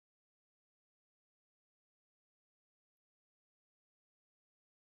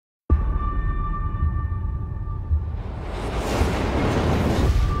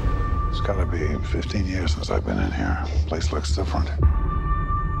be 15 years since I've been in here. Place looks different.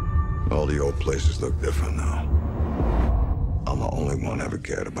 All the old places look different now. I'm the only one ever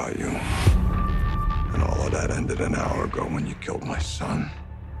cared about you. And all of that ended an hour ago when you killed my son.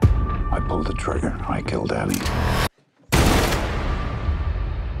 I pulled the trigger. I killed Daddy.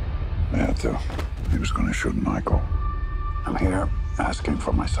 I had to. He was going to shoot Michael. I'm here asking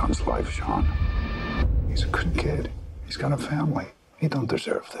for my son's life, Sean. He's a good kid. He's got a family. He don't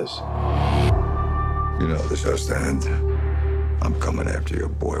deserve this. You know this has to end. I'm coming after your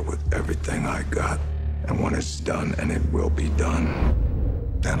boy with everything I got. And when it's done, and it will be done,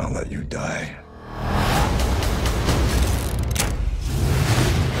 then I'll let you die.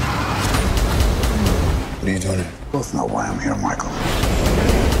 What are you doing here? Both know why I'm here, Michael.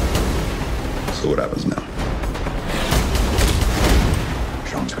 So what happens now?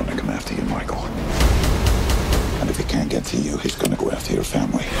 Sean's gonna come after you, Michael. And if he can't get to you, he's gonna go after your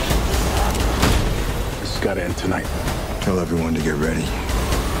family. This has gotta end tonight. Tell everyone to get ready.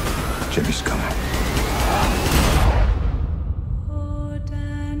 Jimmy's coming. Oh,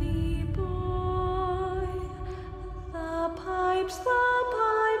 Danny boy, the pipes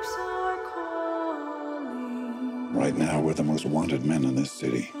are calling. Right now, we're the most wanted men in this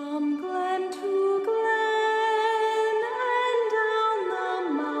city. From glen to glen and down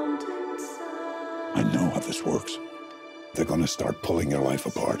the mountainside. I know how this works. They're gonna start pulling your life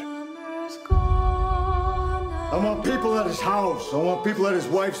apart. Summer's gone I want people at his house. I want people at his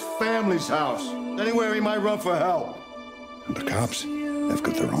wife's family's house. Anywhere he might run for help. And the cops, they've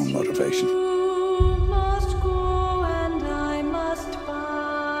got their own motivation. You must go and I must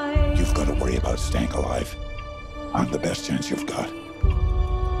buy. You've got to worry about staying alive. I'm the best chance you've got.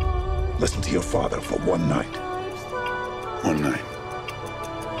 Listen to your father for one night. One night.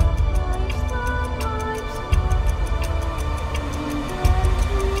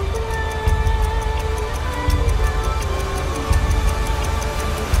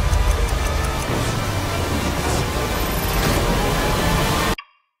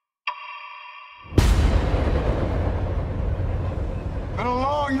 Been a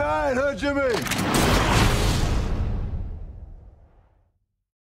long night, huh, Jimmy?